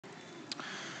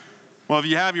Well, if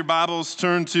you have your Bibles,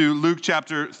 turn to Luke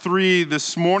chapter 3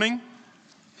 this morning.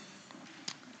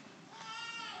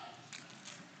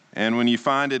 And when you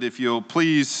find it, if you'll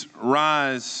please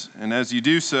rise. And as you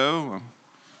do so, I'm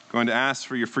going to ask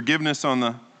for your forgiveness on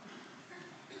the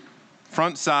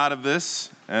front side of this,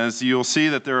 as you'll see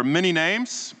that there are many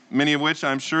names, many of which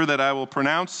I'm sure that I will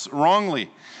pronounce wrongly.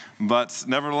 But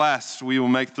nevertheless, we will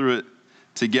make through it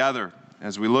together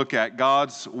as we look at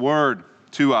God's word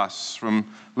to us from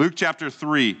Luke chapter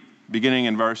 3, beginning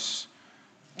in verse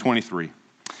 23.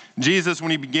 Jesus,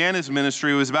 when he began his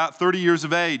ministry, was about 30 years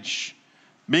of age,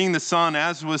 being the son,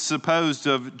 as was supposed,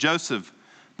 of Joseph,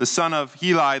 the son of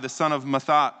Heli, the son of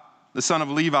Matthat, the son of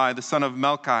Levi, the son of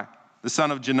Melchi, the son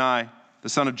of Jannai, the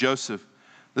son of Joseph,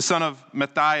 the son of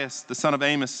Matthias, the son of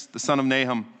Amos, the son of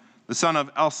Nahum, the son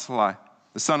of Elsali,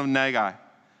 the son of Nagai,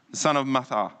 the son of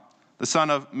Mattha, the son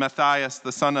of Matthias,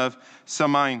 the son of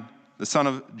Samain, the son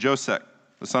of Josek,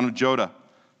 the son of Joda,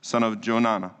 the son of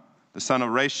Jonana, the son of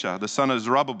Resha, the son of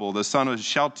Zerubbabel, the son of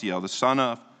Shealtiel, the son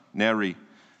of Neri,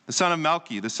 the son of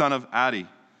Melchi, the son of Addi,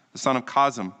 the son of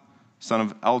Kazim, the son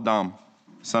of Eldam,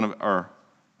 the son of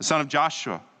the son of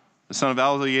Joshua, the son of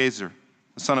Eliezer,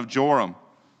 the son of Joram,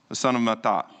 the son of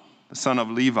Matthat, the son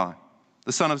of Levi,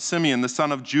 the son of Simeon, the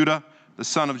son of Judah, the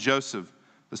son of Joseph,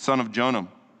 the son of Jonam,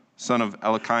 the son of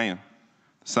Elikiah,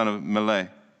 the son of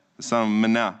Melech, the son of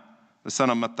Menah, the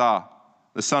son of Mattha,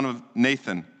 the son of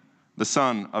Nathan, the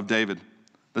son of David,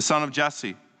 the son of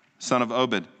Jesse, the son of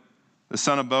Obed, the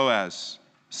son of Boaz,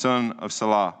 son of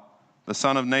Salah, the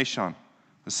son of Nashon,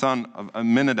 the son of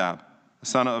Amminadab, the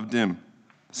son of Dim,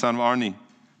 the son of Arni,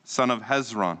 the son of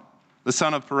Hezron, the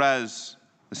son of Perez,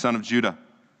 the son of Judah,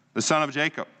 the son of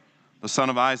Jacob, the son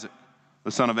of Isaac,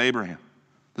 the son of Abraham,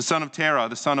 the son of Terah,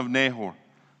 the son of Nahor,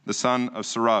 the son of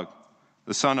Serug,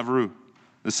 the son of Ru,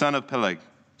 the son of Peleg,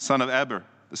 son of Eber,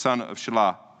 the son of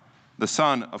Shelah, the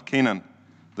son of Canaan,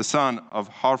 the son of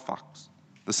Harphax,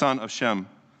 the son of Shem,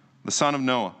 the son of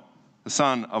Noah, the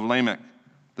son of Lamech,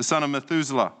 the son of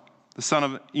Methuselah, the son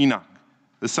of Enoch,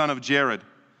 the son of Jared,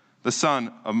 the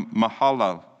son of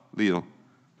Mahalalel, the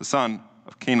son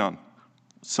of Canaan,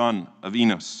 the son of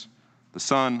Enos, the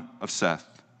son of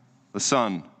Seth, the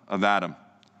son of Adam,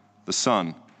 the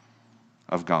son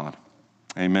of God.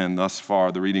 Amen. Thus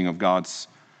far, the reading of God's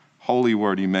holy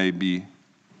word. You may be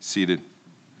seated.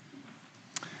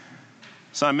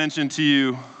 So I mentioned to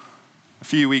you a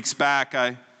few weeks back,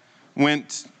 I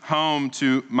went home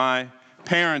to my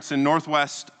parents in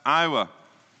northwest Iowa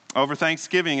over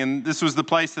Thanksgiving, and this was the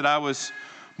place that I was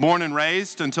born and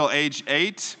raised until age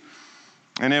 8.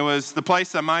 And it was the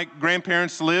place that my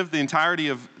grandparents lived the entirety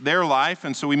of their life,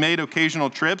 and so we made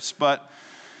occasional trips, but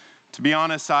to be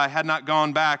honest, I had not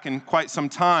gone back in quite some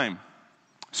time.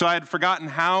 So I had forgotten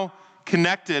how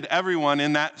connected everyone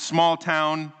in that small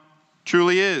town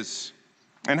truly is,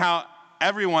 and how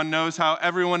everyone knows how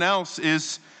everyone else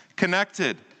is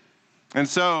connected. And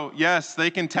so, yes, they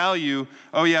can tell you,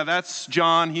 oh yeah, that's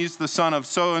John, he's the son of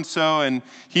so-and-so, and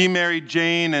he married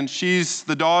Jane, and she's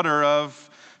the daughter of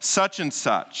such and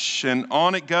such, and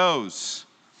on it goes.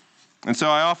 And so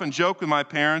I often joke with my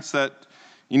parents that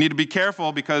you need to be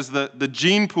careful because the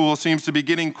gene pool seems to be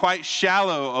getting quite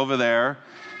shallow over there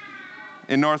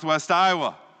in northwest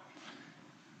Iowa.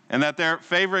 And that their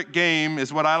favorite game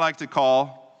is what I like to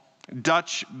call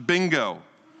Dutch bingo.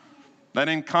 That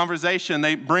in conversation,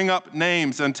 they bring up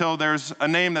names until there's a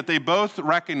name that they both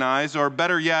recognize, or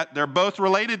better yet, they're both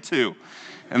related to.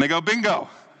 And they go, bingo,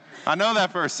 I know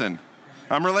that person.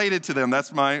 I'm related to them.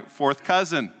 That's my fourth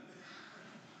cousin.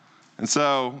 And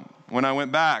so when I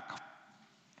went back,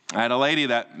 I had a lady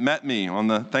that met me on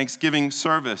the Thanksgiving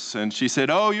service, and she said,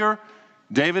 oh, you're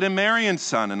David and Marion's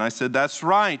son. And I said, that's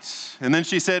right. And then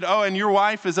she said, oh, and your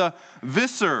wife is a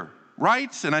Visser,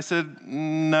 right? And I said,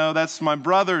 no, that's my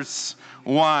brother's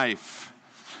wife.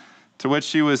 To which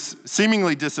she was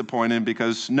seemingly disappointed,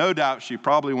 because no doubt she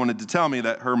probably wanted to tell me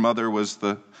that her mother was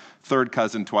the third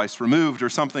cousin twice removed or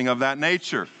something of that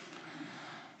nature.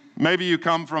 Maybe you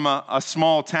come from a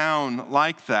small town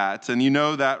like that, and you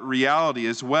know that reality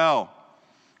as well.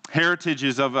 Heritage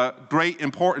is of a great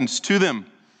importance to them.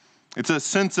 It's a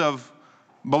sense of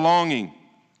belonging.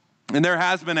 And there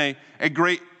has been a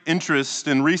great interest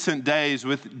in recent days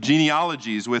with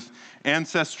genealogies, with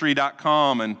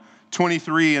Ancestry.com and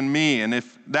 23andMe. And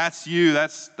if that's you,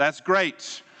 that's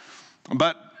great.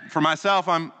 But for myself,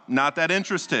 I'm not that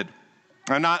interested.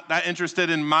 I'm not that interested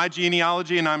in my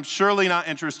genealogy, and I'm surely not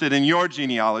interested in your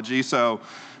genealogy, so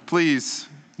please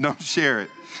don't share it.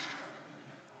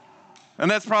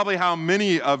 And that's probably how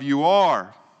many of you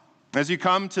are. As you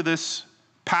come to this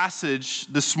passage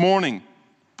this morning,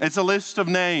 it's a list of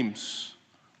names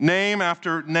name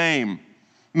after name.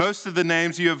 Most of the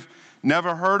names you have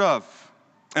never heard of.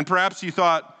 And perhaps you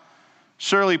thought,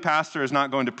 surely Pastor is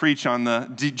not going to preach on the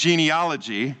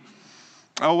genealogy.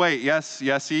 Oh wait, yes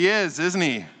he is, isn't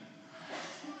he?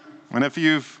 And if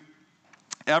you've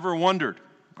ever wondered,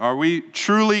 are we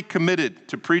truly committed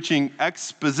to preaching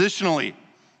expositionally,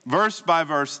 verse by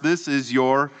verse? This is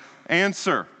your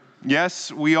answer.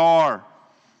 Yes, we are.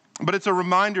 But it's a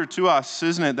reminder to us,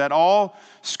 isn't it, that all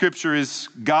Scripture is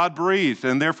God-breathed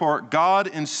and therefore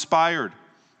God-inspired,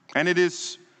 and it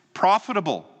is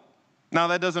profitable. Now,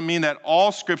 that doesn't mean that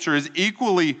all Scripture is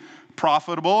equally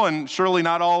profitable, and surely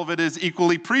not all of it is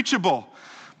equally preachable,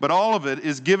 but all of it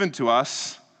is given to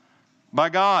us by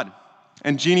God,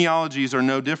 and genealogies are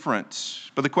no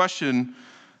different. But the question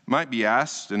might be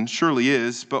asked, and surely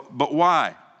is, but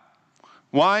why?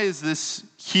 Why is this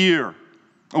here?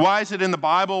 Why is it in the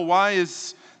Bible? Why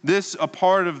is this a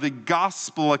part of the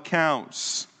gospel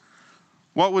accounts?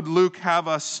 What would Luke have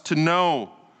us to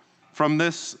know from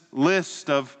this list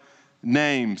of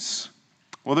names?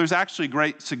 Well, there's actually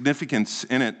great significance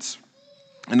in it,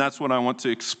 and that's what I want to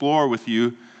explore with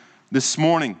you this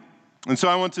morning. And so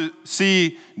I want to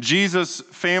see Jesus'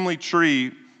 family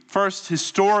tree, first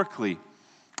historically,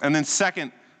 and then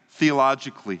second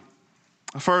theologically.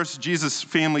 First, Jesus'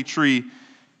 family tree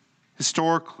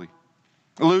historically.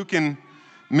 Luke, in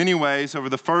many ways, over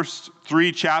the first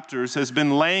 3 chapters, has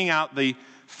been laying out the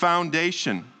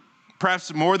foundation,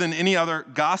 perhaps more than any other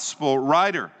gospel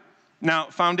writer. Now,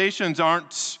 foundations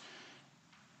aren't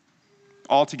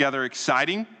altogether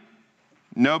exciting.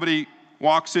 Nobody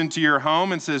walks into your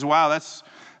home and says, wow, that's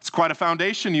quite a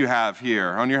foundation you have here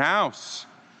on your house.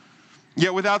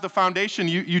 Yet without the foundation,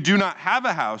 you do not have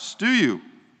a house, do you?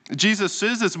 Jesus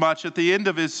says as much at the end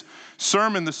of his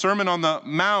sermon, the Sermon on the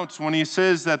Mount, when he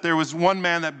says that there was one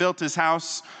man that built his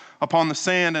house upon the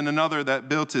sand and another that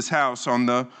built his house on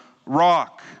the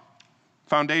rock.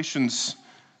 Foundations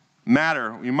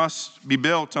matter. You must be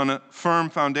built on a firm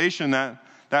foundation.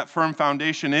 That firm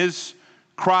foundation is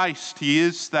Christ. He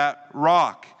is that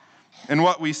rock. And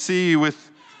what we see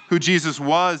with who Jesus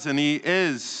was and he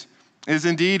is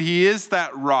indeed he is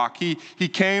that rock. He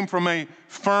came from a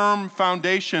firm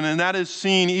foundation, and that is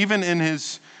seen even in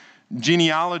his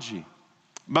genealogy.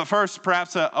 But first,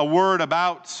 perhaps a word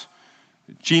about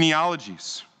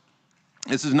genealogies.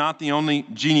 This is not the only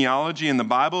genealogy in the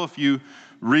Bible. If you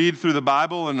read through the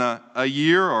Bible in a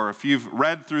year, or if you've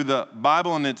read through the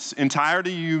Bible in its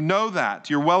entirety, you know that.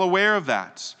 You're well aware of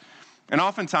that. And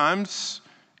oftentimes,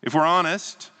 if we're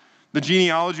honest, the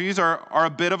genealogies are a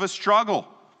bit of a struggle.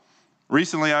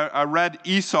 Recently, I read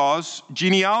Esau's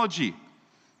genealogy.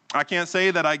 I can't say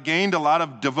that I gained a lot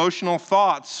of devotional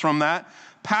thoughts from that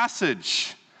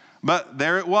passage, but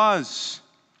there it was.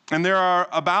 And there are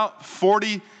about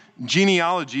 40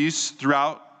 genealogies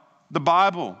throughout the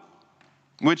Bible,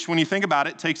 which, when you think about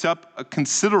it, takes up a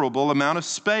considerable amount of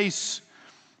space.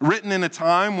 Written in a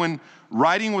time when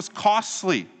writing was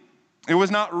costly. It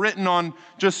was not written on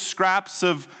just scraps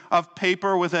of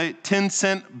paper with a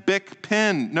 10-cent Bic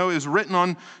pen. No, it was written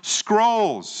on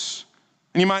scrolls.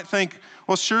 And you might think,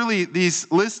 well, surely these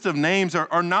lists of names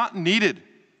are not needed.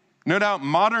 No doubt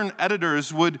modern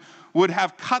editors would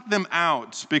have cut them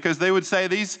out because they would say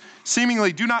these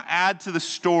seemingly do not add to the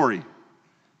story.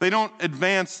 They don't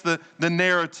advance the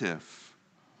narrative.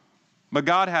 But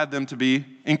God had them to be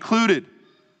included.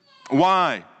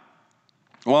 Why?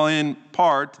 Well, in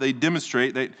part, they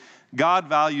demonstrate that God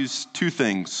values 2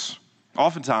 things.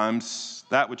 Oftentimes,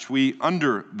 that which we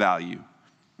undervalue,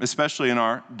 especially in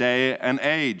our day and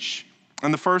age.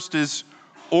 And the first is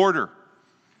order.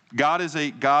 God is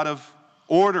a God of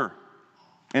order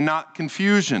and not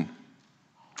confusion.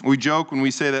 We joke when we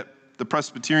say that the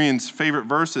Presbyterians' favorite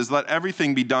verse is, let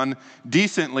everything be done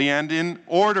decently and in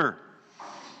order.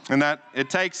 And that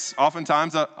it takes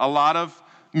oftentimes a lot of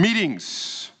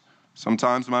meetings.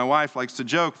 Sometimes my wife likes to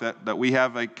joke that we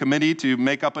have a committee to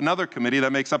make up another committee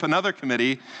that makes up another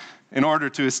committee in order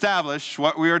to establish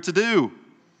what we are to do.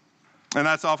 And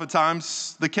that's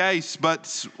oftentimes the case.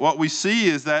 But what we see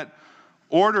is that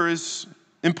order is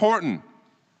important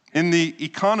in the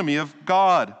economy of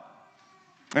God.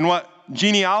 And what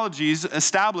genealogies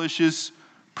establish is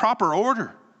proper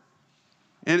order.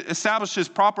 It establishes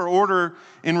proper order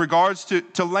in regards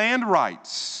to land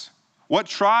rights. What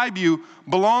tribe you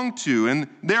belong to, and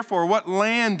therefore what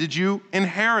land did you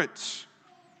inherit?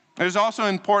 It is also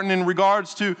important in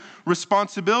regards to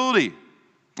responsibility.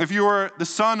 If you are the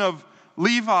son of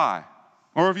Levi,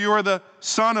 or if you are the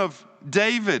son of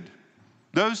David,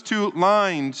 those 2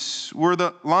 lines were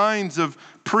the lines of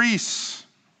priests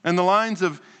and the lines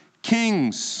of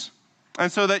kings. And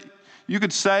so that you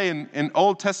could say in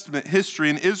Old Testament history,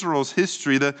 in Israel's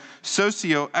history, the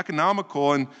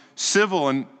socio-economical and civil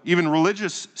and even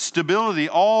religious stability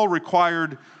all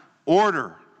required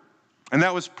order. And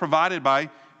that was provided by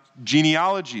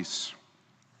genealogies.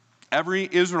 Every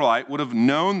Israelite would have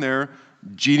known their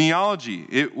genealogy.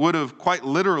 It would have quite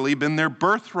literally been their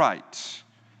birthright.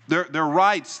 Their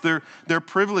rights, their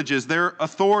privileges, their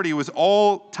authority was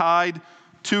all tied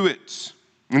to it.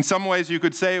 In some ways, you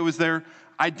could say it was their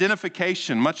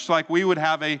identification, much like we would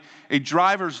have a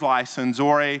driver's license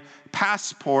or a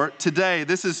passport today.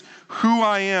 This is who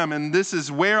I am, and this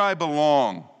is where I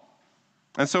belong.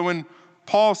 And so when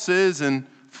Paul says in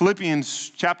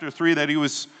Philippians chapter 3 that he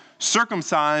was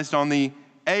circumcised on the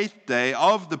 8th day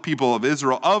of the people of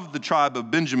Israel, of the tribe of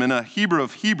Benjamin, a Hebrew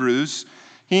of Hebrews,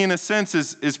 he in a sense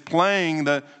is playing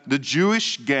the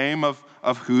Jewish game of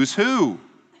who's who.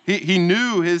 He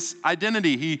knew his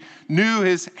identity. He knew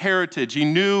his heritage. He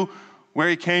knew where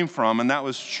he came from, and that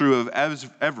was true of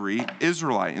every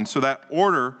Israelite. And so that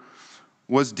order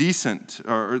was decent,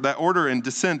 or that order and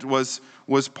descent was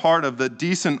part of the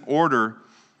decent order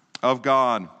of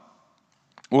God.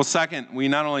 Well, second, we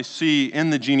not only see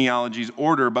in the genealogies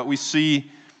order, but we see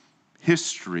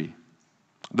history.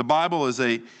 The Bible is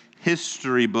a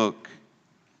history book.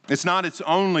 It's not its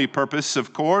only purpose,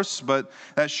 of course, but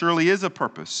that surely is a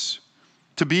purpose,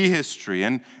 to be history.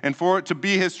 And for it to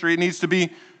be history, it needs to be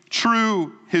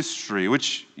true history,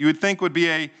 which you would think would be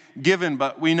a given,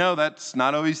 but we know that's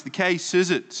not always the case,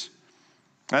 is it?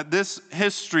 That this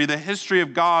history, the history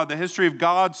of God, the history of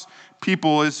God's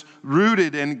people is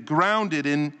rooted and grounded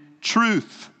in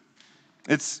truth.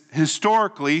 It's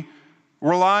historically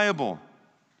reliable.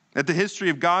 That the history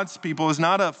of God's people is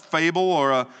not a fable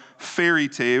or a fairy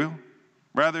tale.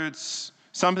 Rather, it's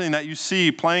something that you see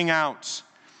playing out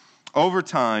over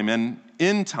time and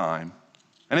in time.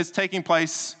 And it's taking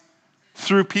place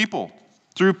through people,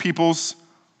 through people's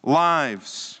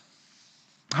lives.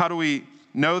 How do we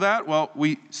know that? Well,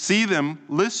 we see them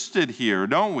listed here,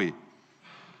 don't we?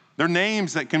 They're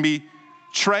names that can be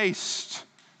traced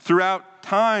throughout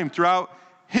time, throughout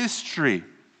history.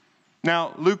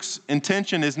 Now, Luke's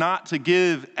intention is not to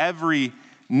give every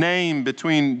name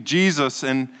between Jesus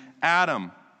and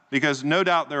Adam, because no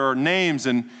doubt there are names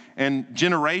and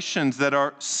generations that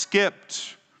are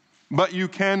skipped, but you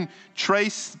can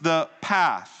trace the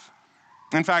path.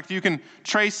 In fact, you can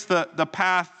trace the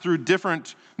path through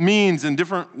different means and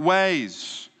different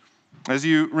ways. As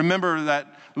you remember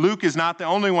that Luke is not the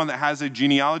only one that has a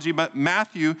genealogy, but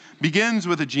Matthew begins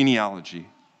with a genealogy.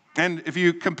 And if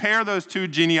you compare those two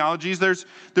genealogies, there's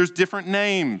different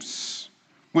names,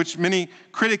 which many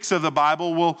critics of the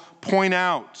Bible will point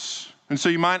out. And so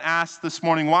you might ask this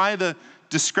morning, why the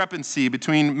discrepancy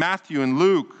between Matthew and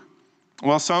Luke?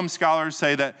 Well, some scholars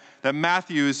say that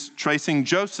Matthew is tracing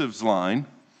Joseph's line,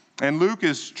 and Luke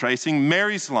is tracing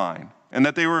Mary's line, and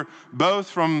that they were both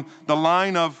from the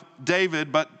line of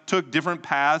David, but took different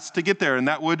paths to get there. And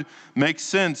that would make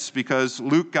sense because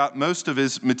Luke got most of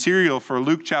his material for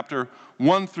Luke chapter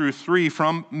 1 through 3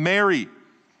 from Mary.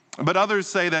 But others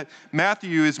say that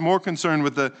Matthew is more concerned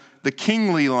with the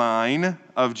kingly line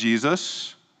of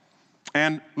Jesus,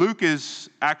 and Luke is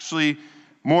actually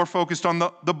more focused on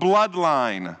the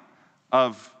bloodline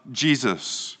of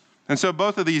Jesus. And so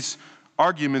both of these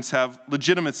arguments have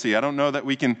legitimacy. I don't know that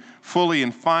we can fully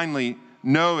and finally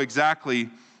know exactly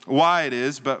why it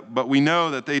is, but we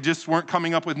know that they just weren't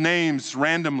coming up with names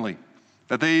randomly,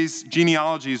 that these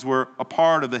genealogies were a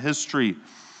part of the history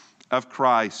of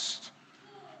Christ.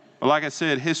 But like I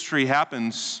said, history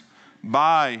happens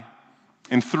by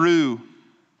and through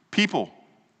people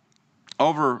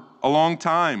over a long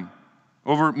time,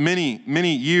 over many,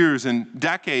 many years and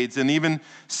decades and even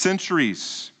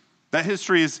centuries. That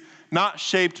history is not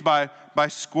shaped by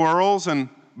squirrels and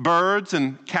birds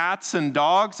and cats and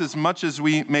dogs, as much as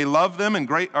we may love them and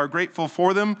are grateful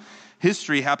for them.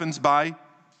 History happens by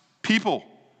people.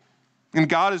 And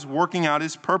God is working out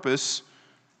his purpose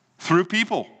through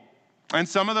people. And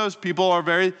some of those people are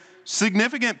very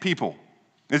significant people.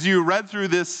 As you read through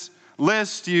this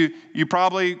list, you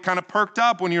probably kind of perked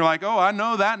up when you're like, oh, I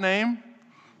know that name.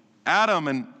 Adam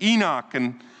and Enoch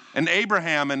and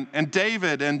Abraham and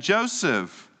David and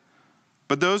Joseph.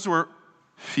 But those were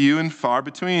few and far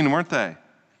between, weren't they?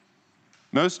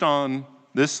 Most on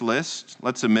this list,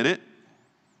 let's admit it,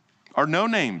 are no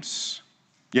names.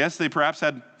 Yes, they perhaps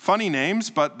had funny names,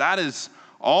 but that is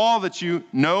all that you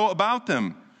know about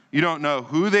them. You don't know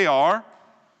who they are.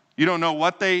 You don't know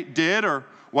what they did or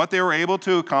what they were able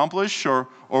to accomplish or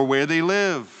where they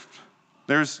lived.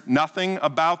 There's nothing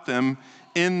about them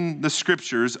in the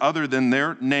scriptures other than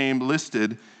their name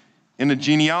listed in a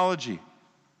genealogy.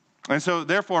 And so,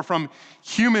 therefore, from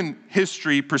human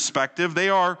history perspective, they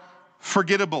are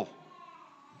forgettable.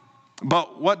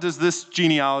 But what does this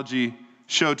genealogy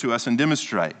show to us and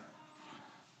demonstrate?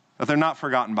 That they're not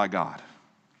forgotten by God.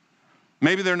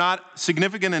 Maybe they're not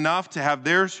significant enough to have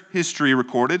their history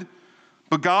recorded,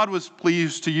 but God was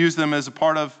pleased to use them as a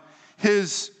part of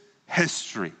his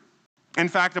history. In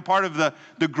fact, a part of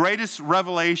the greatest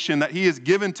revelation that he has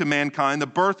given to mankind, the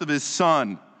birth of his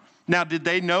son. Now, did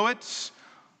they know it?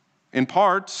 In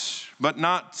part, but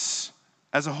not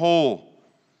as a whole.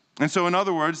 And so, in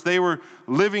other words, they were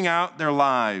living out their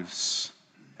lives,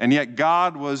 and yet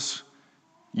God was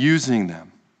using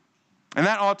them. And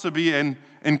that ought to be an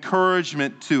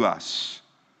encouragement to us.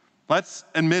 Let's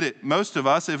admit it, most of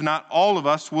us, if not all of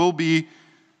us, will be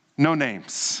no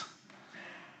names.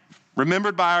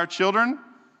 Remembered by our children,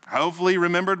 hopefully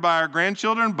remembered by our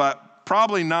grandchildren, but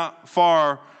probably not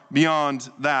far beyond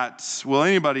that will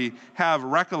anybody have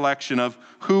recollection of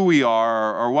who we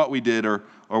are or what we did or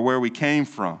where we came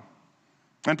from.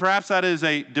 And perhaps that is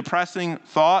a depressing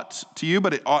thought to you,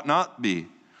 but it ought not be.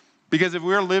 Because if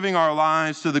we're living our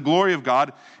lives to the glory of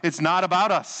God, it's not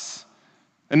about us.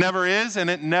 It never is, and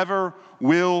it never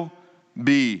will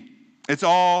be. It's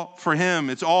all for him.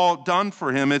 It's all done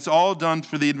for him. It's all done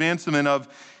for the advancement of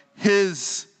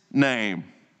his name.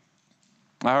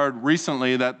 I heard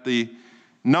recently that the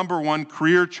number one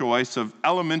career choice of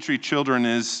elementary children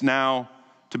is now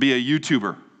to be a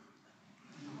YouTuber.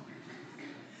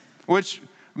 Which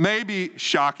may be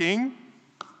shocking,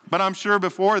 but I'm sure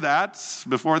before that,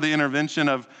 before the intervention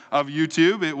of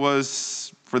YouTube, it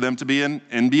was for them to be an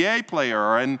NBA player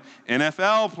or an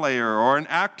NFL player or an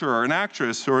actor or an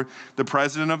actress or the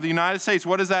president of the United States.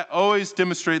 What does that always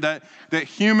demonstrate? That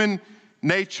human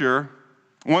nature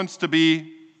wants to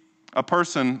be a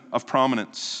person of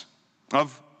prominence,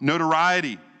 of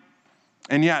notoriety.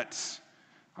 And yet,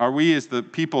 are we as the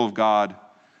people of God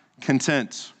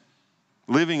content,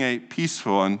 living a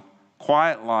peaceful and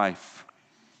quiet life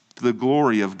to the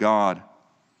glory of God?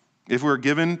 If we're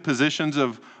given positions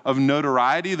of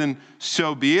notoriety, then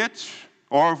so be it.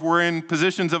 Or if we're in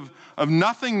positions of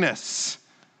nothingness,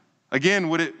 again,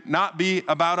 would it not be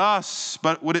about us,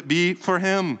 but would it be for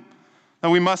him?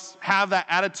 And we must have that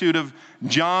attitude of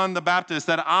John the Baptist,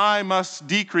 that I must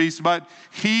decrease, but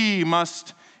he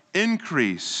must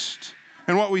increase.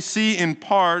 And what we see in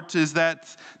part is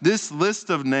that this list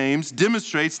of names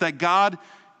demonstrates that God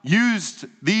used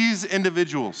these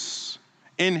individuals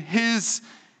in his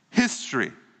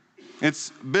history.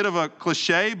 It's a bit of a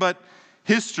cliche, but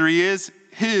history is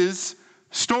his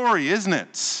story, isn't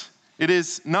it? It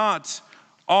is not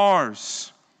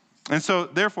ours. And so,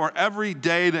 therefore, every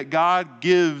day that God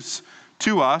gives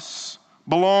to us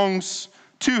belongs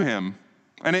to him,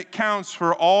 and it counts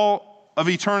for all of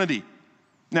eternity.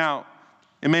 Now,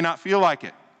 it may not feel like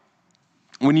it.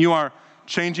 When you are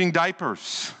changing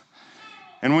diapers,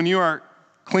 and when you are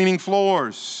cleaning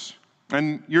floors,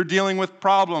 and you're dealing with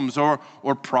problems or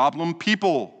problem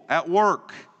people at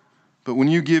work. But when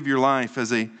you give your life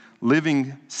as a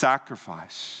living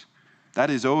sacrifice, that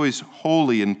is always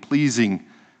holy and pleasing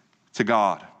to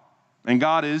God. And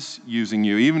God is using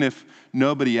you, even if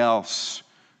nobody else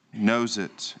knows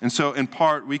it. And so in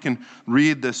part, we can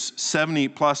read this 70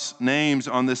 plus names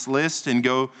on this list and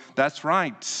go, that's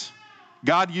right.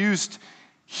 God used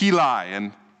Heli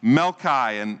and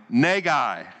Melchi and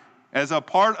Nagai as a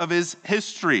part of his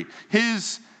history.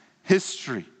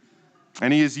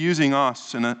 And he is using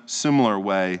us in a similar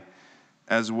way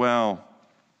as well.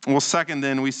 Well, second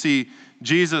then, we see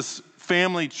Jesus'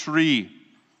 family tree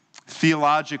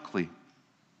theologically.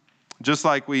 Just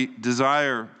like we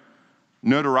desire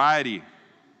notoriety,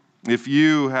 if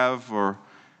you have or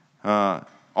are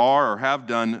or have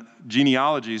done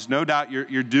genealogies, no doubt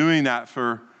you're doing that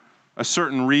for a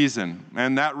certain reason.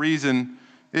 And that reason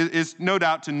is no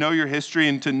doubt to know your history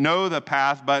and to know the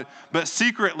path, but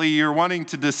secretly you're wanting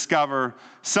to discover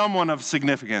someone of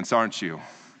significance, aren't you?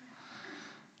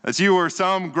 As you were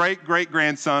some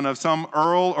great-great-grandson of some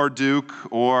earl or duke,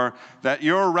 or that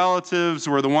your relatives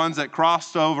were the ones that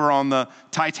crossed over on the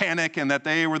Titanic and that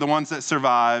they were the ones that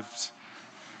survived,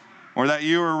 or that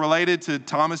you were related to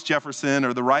Thomas Jefferson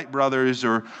or the Wright brothers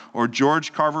or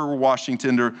George Carver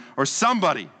Washington or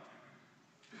somebody.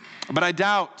 But I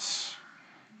doubt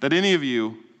that any of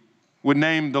you would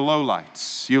name the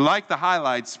lowlights. You like the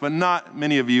highlights, but not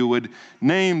many of you would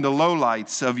name the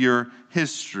lowlights of your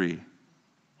history.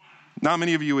 Not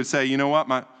many of you would say, you know what,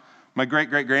 my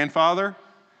great-great-grandfather,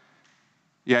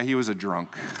 yeah, he was a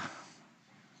drunk.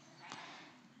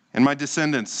 And my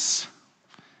descendants,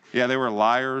 yeah, they were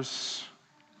liars,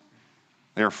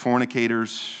 they were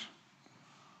fornicators,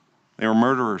 They were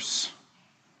murderers.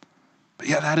 But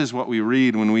yeah, that is what we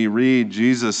read when we read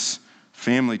Jesus'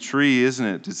 family tree, isn't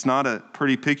it? It's not a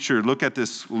pretty picture. Look at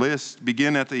this list.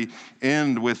 Begin at the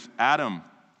end with Adam.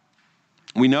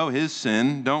 We know his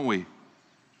sin, don't we?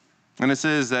 And it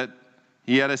says that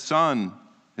he had a son.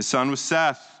 His son was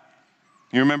Seth.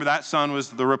 You remember that son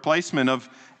was the replacement of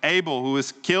Abel, who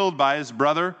was killed by his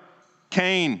brother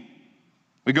Cain.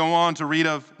 We go on to read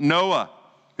of Noah,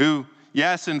 who,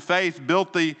 yes, in faith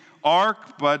built the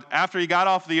ark, but after he got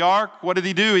off the ark, what did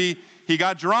he do? He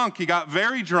got drunk. He got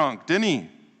very drunk, didn't he?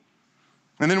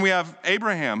 And then we have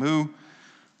Abraham, who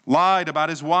lied about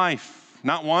his wife,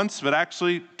 not once, but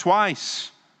actually twice.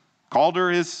 Called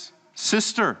her his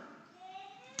sister.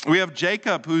 We have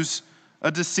Jacob, who's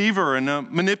a deceiver and a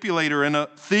manipulator and a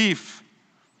thief.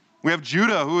 We have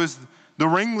Judah, who is the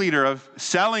ringleader of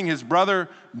selling his brother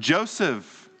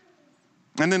Joseph.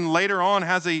 And then later on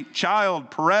has a child,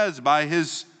 Perez, by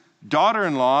his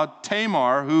daughter-in-law,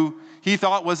 Tamar, who he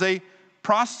thought was a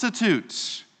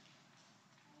prostitute.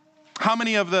 How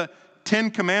many of the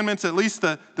 10 commandments, at least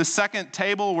the second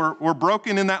table, were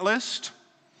broken in that list?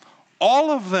 All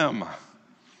of them.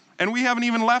 And we haven't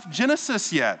even left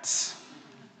Genesis yet.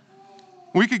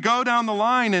 We could go down the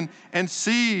line and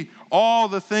see all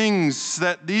the things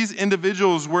that these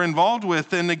individuals were involved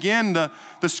with. And again,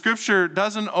 the scripture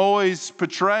doesn't always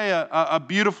portray a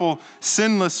beautiful,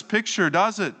 sinless picture,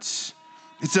 does it?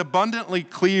 It's abundantly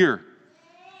clear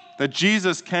that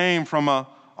Jesus came from a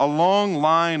long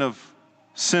line of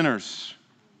sinners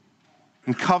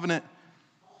and covenant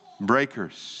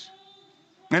breakers.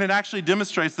 And it actually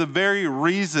demonstrates the very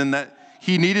reason that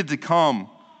he needed to come.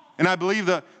 And I believe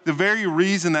the very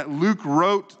reason that Luke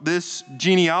wrote this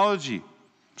genealogy.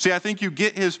 See, I think you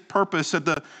get his purpose at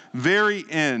the very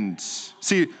end.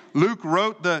 See, Luke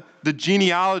wrote the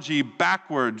genealogy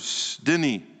backwards, didn't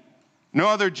he? No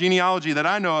other genealogy that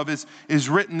I know of is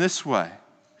written this way.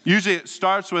 Usually it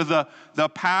starts with the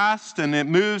past and it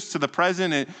moves to the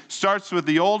present. It starts with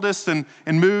the oldest and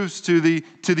moves to the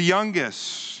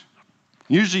youngest.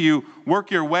 Usually you work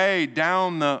your way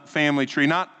down the family tree,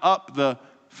 not up the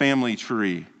family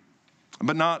tree.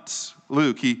 But not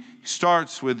Luke. He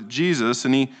starts with Jesus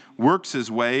and he works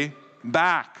his way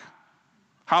back.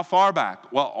 How far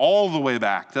back? Well, all the way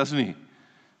back, doesn't he?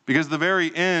 Because the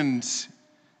very end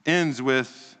ends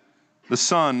with the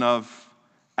son of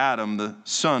Adam, the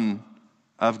Son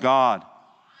of God.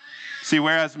 See,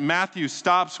 whereas Matthew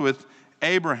stops with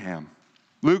Abraham,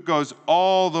 Luke goes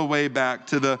all the way back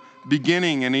to the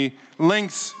beginning and he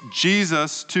links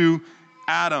Jesus to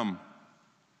Adam.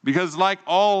 Because like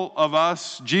all of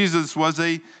us, Jesus was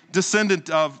a descendant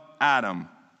of Adam.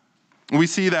 We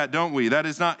see that, don't we? That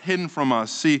is not hidden from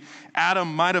us. See,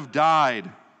 Adam might have died,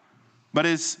 but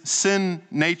his sin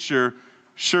nature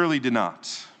surely did not.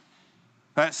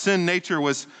 That sin nature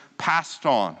was passed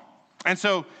on. And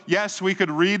so, yes, we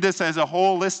could read this as a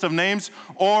whole list of names,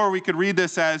 or we could read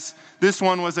this as this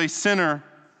one was a sinner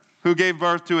who gave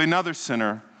birth to another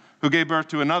sinner, who gave birth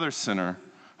to another sinner,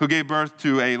 who gave birth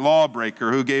to a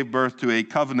lawbreaker, who gave birth to a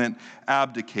covenant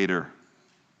abdicator.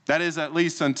 That is at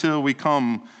least until we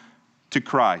come to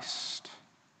Christ.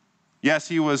 Yes,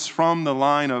 he was from the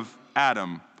line of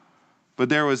Adam, but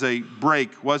there was a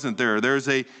break, wasn't there? There's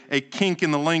a kink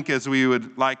in the link, as we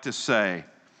would like to say.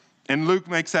 And Luke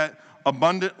makes that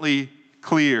abundantly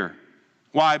clear.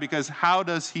 Why? Because how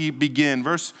does he begin?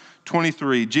 Verse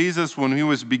 23, Jesus, when he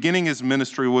was beginning his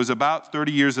ministry, was about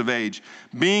 30 years of age,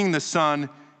 being the son,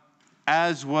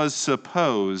 as was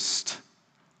supposed,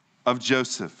 of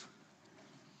Joseph.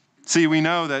 See, we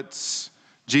know that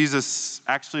Jesus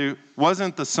actually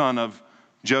wasn't the son of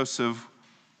Joseph,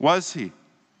 was he?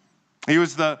 He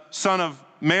was the son of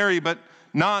Mary, but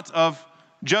not of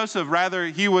Joseph. Rather,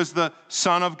 he was the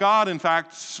Son of God. In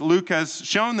fact, Luke has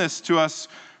shown this to us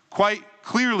quite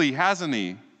clearly, hasn't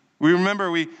he? We remember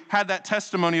we had that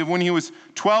testimony of when he was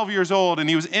 12 years old and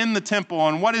he was in the temple.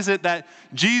 And what is it that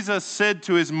Jesus said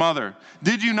to his mother?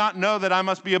 Did you not know that I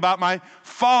must be about my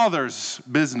Father's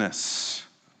business?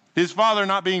 His father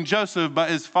not being Joseph,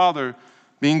 but his father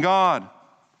being God.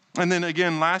 And then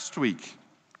again last week,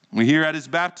 we hear at his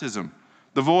baptism,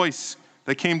 the voice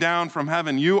that came down from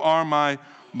heaven, you are my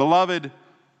beloved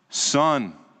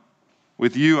Son.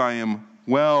 With you I am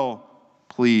well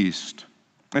pleased.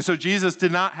 And so Jesus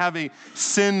did not have a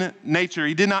sin nature.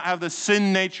 He did not have the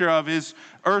sin nature of his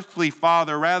earthly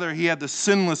father. Rather, he had the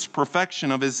sinless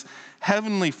perfection of his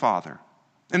heavenly Father.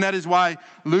 And that is why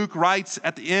Luke writes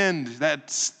at the end that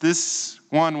this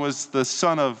one was the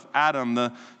son of Adam,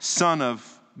 the Son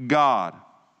of God.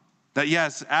 That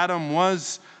yes, Adam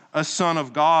was a son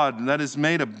of God. And that is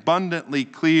made abundantly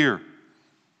clear.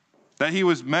 that he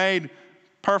was made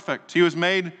perfect. He was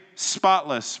made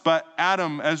spotless. But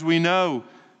Adam, as we know,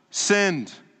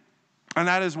 sinned. And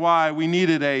that is why we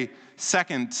needed a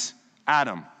second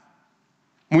Adam.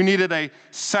 We needed a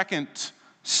second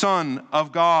Son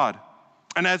of God.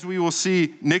 And as we will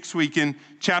see next week in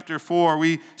chapter 4,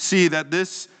 we see that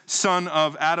this son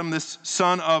of Adam, this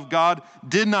Son of God,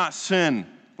 did not sin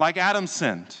like Adam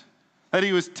sinned. That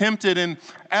he was tempted in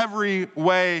every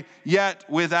way, yet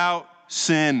without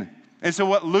sin. And so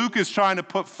what Luke is trying to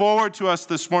put forward to us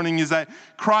this morning is that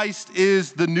Christ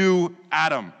is the new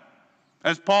Adam.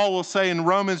 As Paul will say in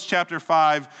Romans chapter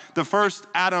 5, the first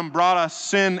Adam brought us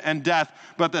sin and death,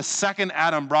 but the second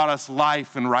Adam brought us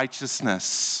life and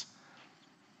righteousness.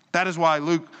 That is why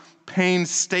Luke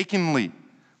painstakingly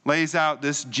lays out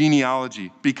this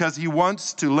genealogy, because he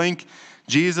wants to link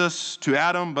Jesus to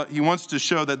Adam, but he wants to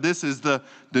show that this is the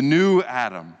new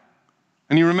Adam.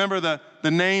 And you remember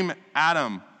the name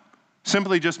Adam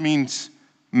simply just means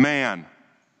man.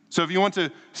 So if you want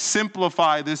to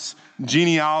simplify this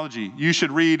genealogy, you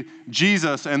should read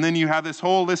Jesus, and then you have this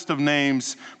whole list of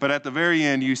names, but at the very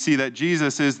end you see that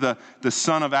Jesus is the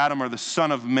son of Adam, or the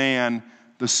son of man,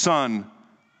 the Son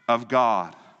of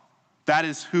God. That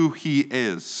is who he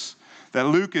is. That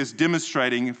Luke is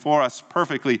demonstrating for us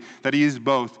perfectly that he is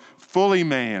both fully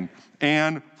man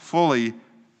and fully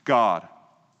God.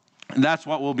 And that's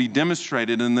what will be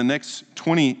demonstrated in the next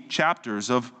 20 chapters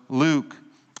of Luke.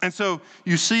 And so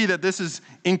you see that this is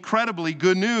incredibly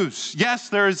good news. Yes,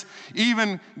 there's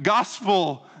even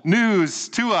gospel news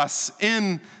to us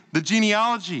in the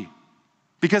genealogy.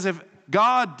 Because if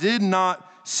God did not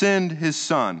send his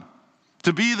Son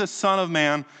to be the Son of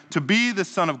Man, to be the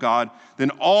Son of God,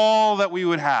 then all that we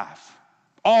would have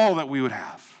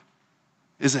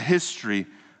is a history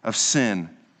of sin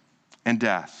and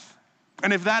death.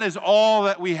 And if that is all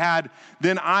that we had,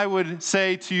 then I would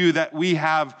say to you that we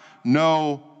have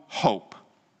no hope.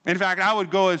 In fact, I would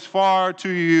go as far to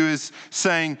you as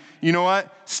saying, you know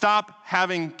what? Stop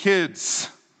having kids.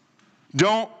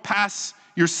 Don't pass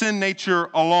your sin nature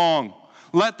along.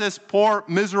 Let this poor,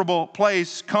 miserable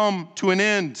place come to an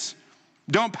end.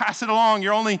 Don't pass it along.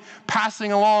 You're only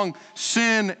passing along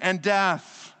sin and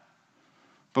death.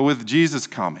 But with Jesus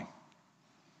coming,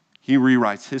 he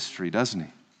rewrites history, doesn't he?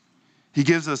 He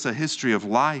gives us a history of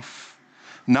life,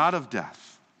 not of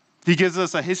death. He gives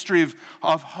us a history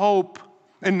of hope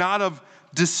and not of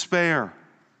despair.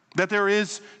 That there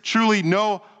is truly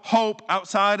no hope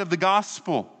outside of the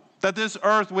gospel. That this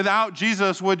earth without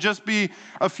Jesus would just be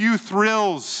a few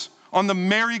thrills on the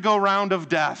merry-go-round of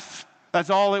death. That's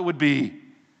all it would be.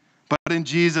 But in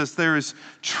Jesus, there is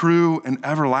true and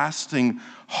everlasting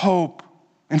hope.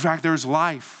 In fact, there's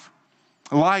life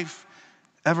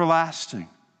everlasting.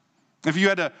 If you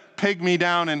had to peg me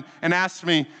down and ask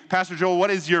me, Pastor Joel, what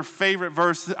is your favorite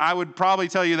verse? I would probably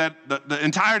tell you that the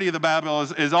entirety of the Bible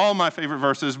is all my favorite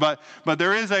verses, but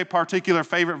there is a particular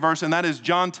favorite verse, and that is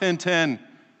John 10:10,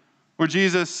 where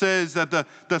Jesus says that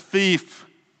the thief,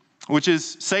 which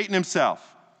is Satan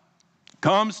himself,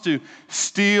 comes to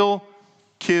steal,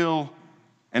 kill,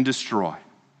 and destroy.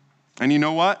 And you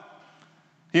know what?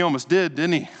 He almost did,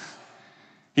 didn't he?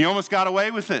 He almost got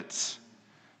away with it.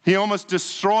 He almost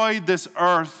destroyed this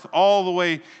earth all the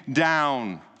way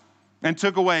down and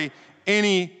took away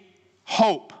any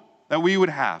hope that we would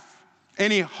have,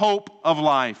 any hope of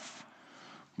life.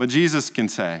 But Jesus can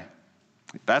say,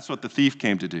 that's what the thief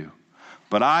came to do.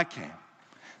 But I came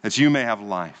that you may have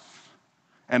life,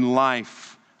 and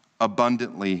life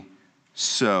abundantly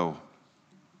so.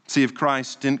 See, if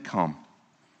Christ didn't come,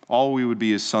 all we would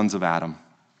be is sons of Adam,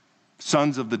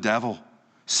 sons of the devil,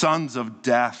 sons of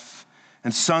death,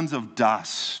 and sons of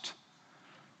dust.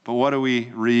 But what do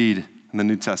we read in the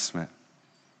New Testament?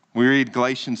 We read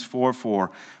Galatians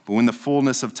 4:4. But when the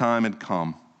fullness of time had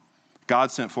come,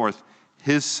 God sent forth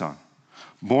his Son,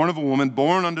 born of a woman,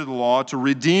 born under the law, to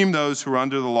redeem those who are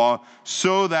under the law,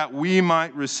 so that we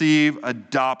might receive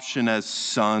adoption as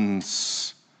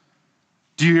sons.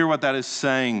 Do you hear what that is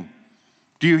saying?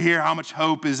 Do you hear how much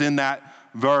hope is in that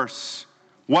verse?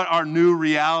 What our new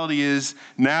reality is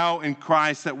now in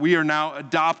Christ, that we are now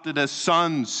adopted as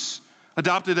sons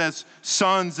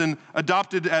and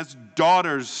adopted as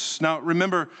daughters. Now,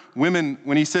 remember, women,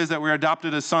 when he says that we're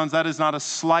adopted as sons, that is not a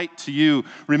slight to you.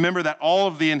 Remember that all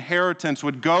of the inheritance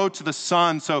would go to the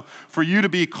son. So for you to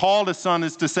be called a son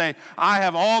is to say, I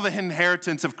have all the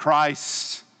inheritance of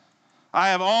Christ. I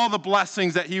have all the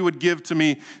blessings that he would give to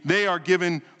me. They are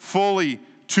given fully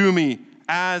to me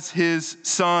as his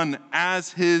son,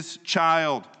 as his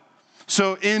child.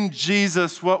 So in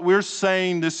Jesus, what we're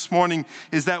saying this morning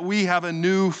is that we have a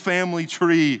new family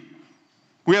tree.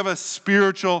 We have a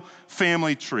spiritual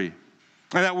family tree.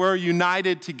 And that we're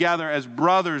united together as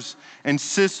brothers and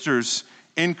sisters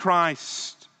in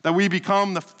Christ. That we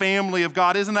become the family of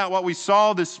God. Isn't that what we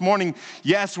saw this morning?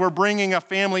 Yes, we're bringing a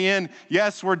family in.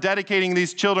 Yes, we're dedicating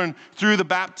these children through the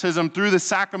baptism, through the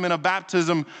sacrament of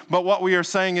baptism. But what we are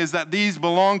saying is that these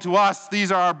belong to us.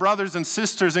 These are our brothers and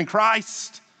sisters in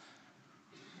Christ.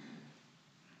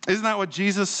 Isn't that what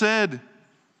Jesus said?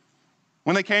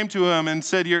 When they came to him and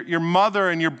said, your mother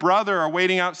and your brother are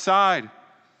waiting outside.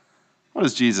 What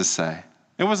does Jesus say?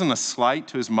 It wasn't a slight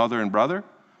to his mother and brother,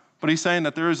 but he's saying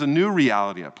that there is a new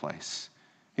reality at place.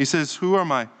 He says, who are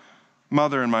my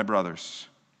mother and my brothers?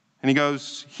 And he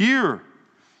goes, here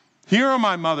are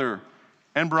my mother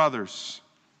and brothers.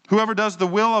 Whoever does the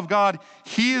will of God,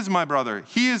 he is my brother,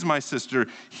 he is my sister,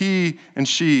 he and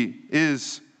she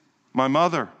is my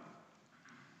mother.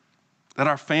 That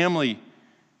our family,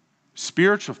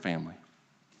 spiritual family,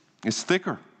 is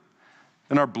thicker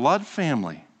than our blood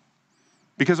family.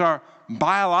 Because our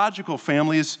biological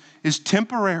family is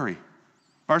temporary.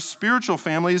 Our spiritual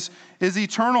family is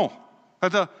eternal.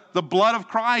 That the blood of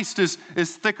Christ is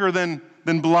thicker than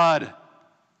blood.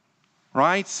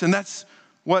 Right? And that's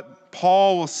what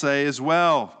Paul will say as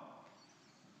well.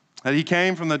 That he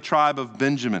came from the tribe of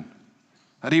Benjamin.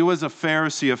 That he was a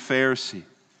Pharisee of Pharisee.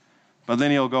 But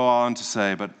then he'll go on to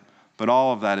say, but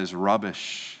all of that is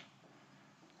rubbish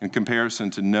in comparison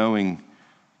to knowing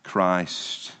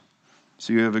Christ.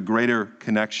 So you have a greater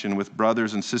connection with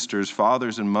brothers and sisters,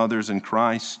 fathers and mothers in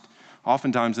Christ,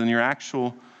 oftentimes than your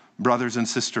actual brothers and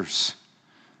sisters.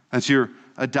 As you're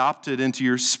adopted into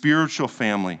your spiritual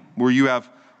family, where you have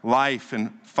life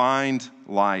and find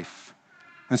life.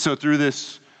 And so through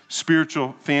this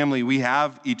spiritual family, we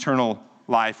have eternal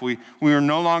life. We are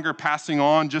no longer passing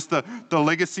on just the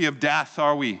legacy of death,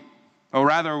 are we? Or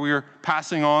rather, we are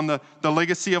passing on the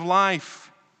legacy of life.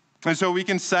 And so we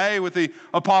can say with the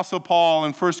Apostle Paul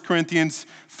in 1 Corinthians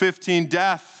 15,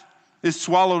 death is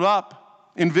swallowed up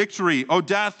in victory. O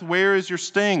death, where is your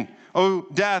sting? O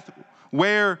death,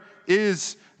 where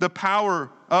is the power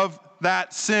of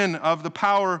that sin, of the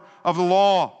power of the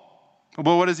law?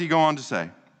 But what does he go on to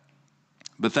say?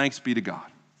 But thanks be to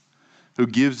God, who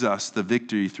gives us the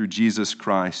victory through Jesus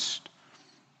Christ,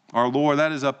 our Lord.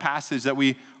 That is a passage that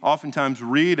we oftentimes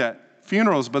read at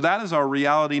funerals, but that is our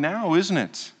reality now, isn't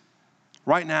it?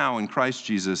 Right now in Christ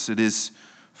Jesus, it is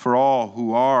for all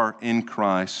who are in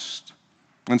Christ.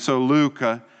 And so Luke,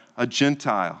 a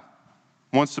Gentile,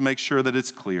 wants to make sure that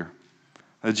it's clear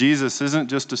that Jesus isn't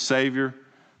just a Savior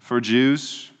for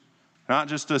Jews, not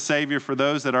just a Savior for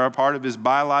those that are a part of his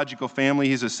biological family.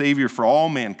 He's a Savior for all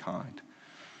mankind.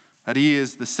 That he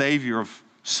is the Savior of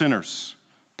sinners,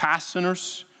 past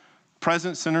sinners,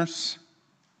 present sinners,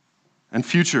 and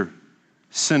future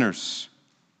sinners.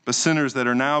 But sinners that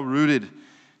are now rooted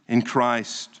in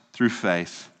Christ through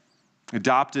faith,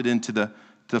 adopted into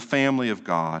the family of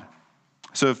God.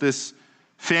 So if this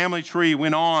family tree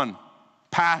went on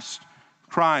past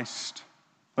Christ,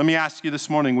 let me ask you this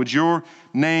morning, would your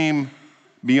name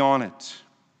be on it?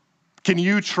 Can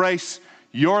you trace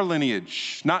your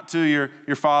lineage, not to your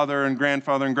father and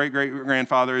grandfather and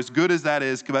great-great-grandfather, as good as that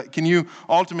is, but can you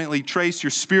ultimately trace your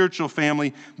spiritual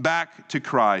family back to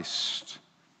Christ?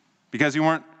 Because you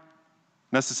weren't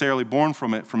necessarily born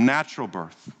from it, from natural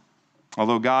birth.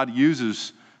 Although God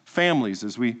uses families,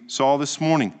 as we saw this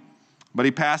morning. But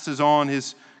he passes on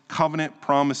his covenant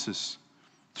promises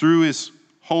through his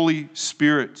Holy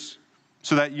Spirit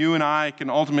so that you and I can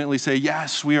ultimately say,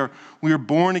 yes, we are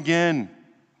born again.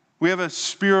 We have a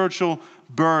spiritual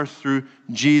birth through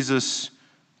Jesus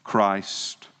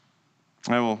Christ.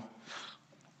 I will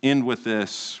end with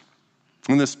this.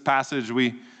 In this passage,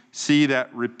 we see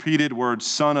that repeated word,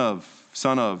 son of,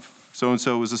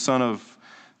 so-and-so was a son of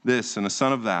this and a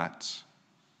son of that.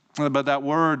 But that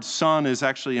word son is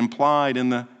actually implied in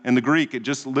the Greek. It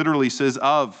just literally says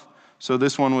of. So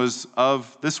this one was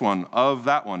of this one, of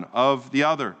that one, of the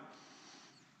other.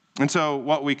 And so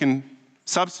what we can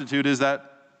substitute is that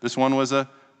this one was a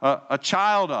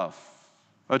child of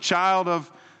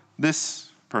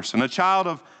this person, a child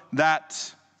of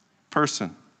that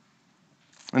person.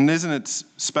 And isn't it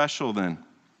special then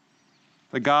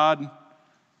that God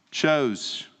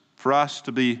chose for us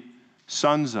to be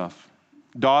sons of,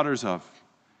 daughters of,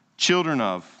 children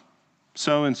of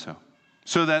so-and-so,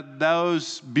 so that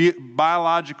those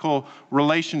biological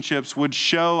relationships would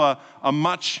show a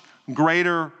much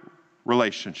greater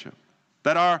relationship,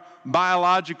 that our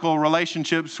biological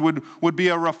relationships would be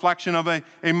a reflection of a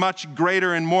much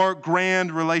greater and more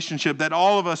grand relationship, that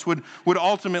all of us would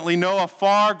ultimately know a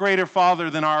far greater Father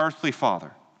than our earthly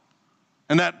father,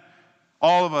 and that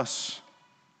all of us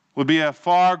would be a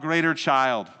far greater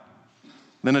child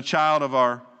than a child of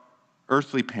our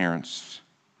earthly parents.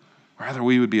 Rather,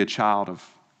 we would be a child of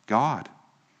God,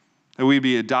 that we'd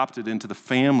be adopted into the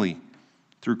family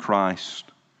through Christ,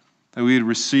 that we would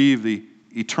receive the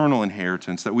eternal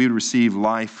inheritance, that we would receive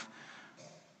life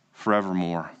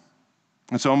forevermore.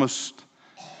 It's almost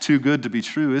too good to be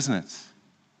true, isn't it?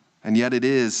 And yet it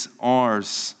is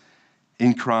ours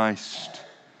in Christ.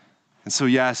 And so,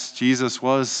 yes, Jesus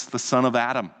was the son of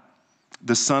Adam,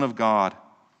 the Son of God.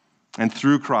 And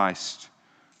through Christ,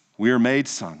 we are made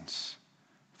sons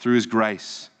through his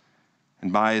grace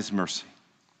and by his mercy.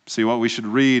 See, what we should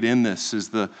read in this is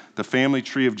the family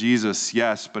tree of Jesus,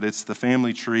 yes, but it's the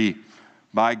family tree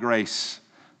by grace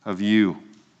of you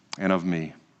and of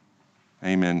me.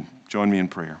 Amen. Join me in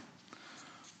prayer.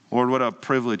 Lord, what a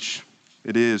privilege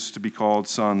it is to be called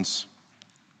sons,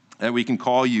 that we can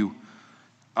call you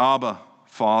Abba,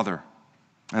 Father,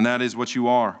 and that is what you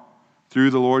are through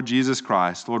the Lord Jesus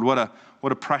Christ. Lord, what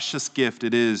a precious gift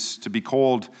it is to be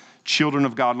called children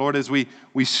of God. Lord, as we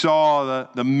saw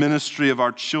the ministry of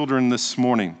our children this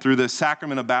morning, through the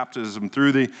sacrament of baptism,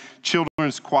 through the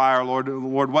children's choir,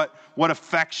 Lord, what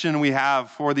affection we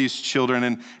have for these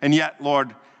children. And yet,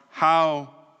 Lord,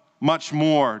 how much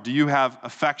more do you have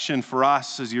affection for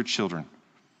us as your children?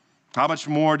 How much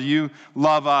more do you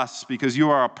love us because you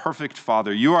are a perfect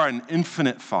Father. You are an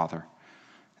infinite Father.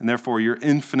 And therefore, your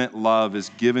infinite love is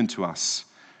given to us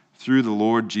through the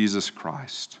Lord Jesus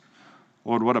Christ.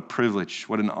 Lord, what a privilege,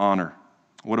 what an honor,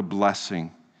 what a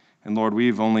blessing. And Lord,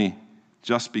 we've only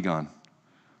just begun.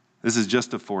 This is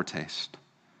just a foretaste.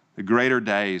 The greater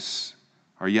days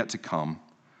are yet to come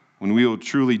when we will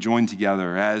truly join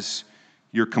together as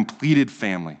your completed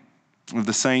family of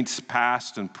the saints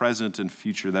past and present and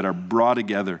future that are brought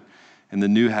together in the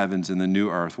new heavens and the new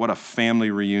earth. What a family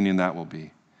reunion that will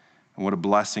be. And what a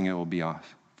blessing it will be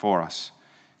for us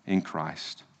in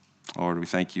Christ. Lord, we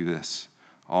thank you this,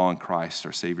 all in Christ,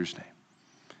 our Savior's name.